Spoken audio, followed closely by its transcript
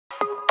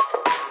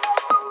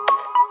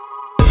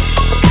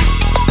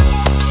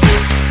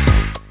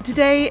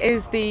Today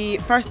is the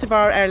first of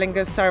our Aer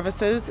Lingus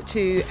services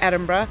to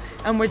Edinburgh,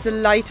 and we're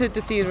delighted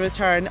to see the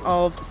return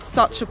of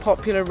such a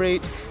popular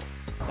route.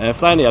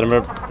 Flying to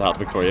Edinburgh to help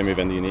Victoria move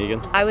into uni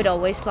again. I would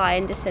always fly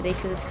into City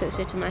because it's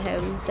closer to my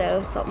home,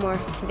 so it's a lot more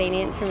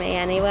convenient for me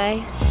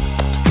anyway.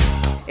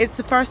 It's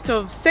the first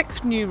of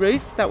 6 new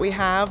routes that we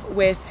have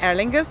with Aer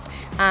Lingus,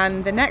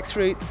 and the next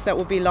routes that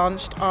will be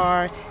launched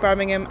are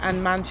Birmingham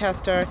and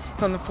Manchester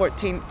on the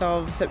 14th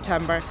of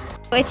September.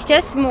 It's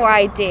just more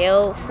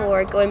ideal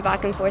for going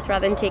back and forth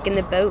rather than taking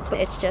the boat.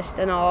 It's just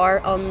an hour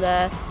on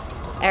the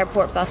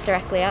airport bus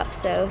directly up,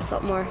 so it's a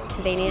lot more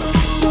convenient.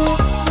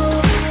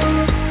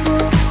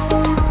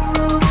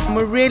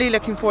 We're really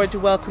looking forward to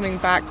welcoming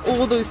back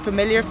all those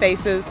familiar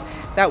faces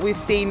that we've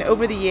seen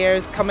over the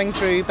years coming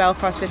through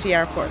Belfast City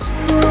Airport.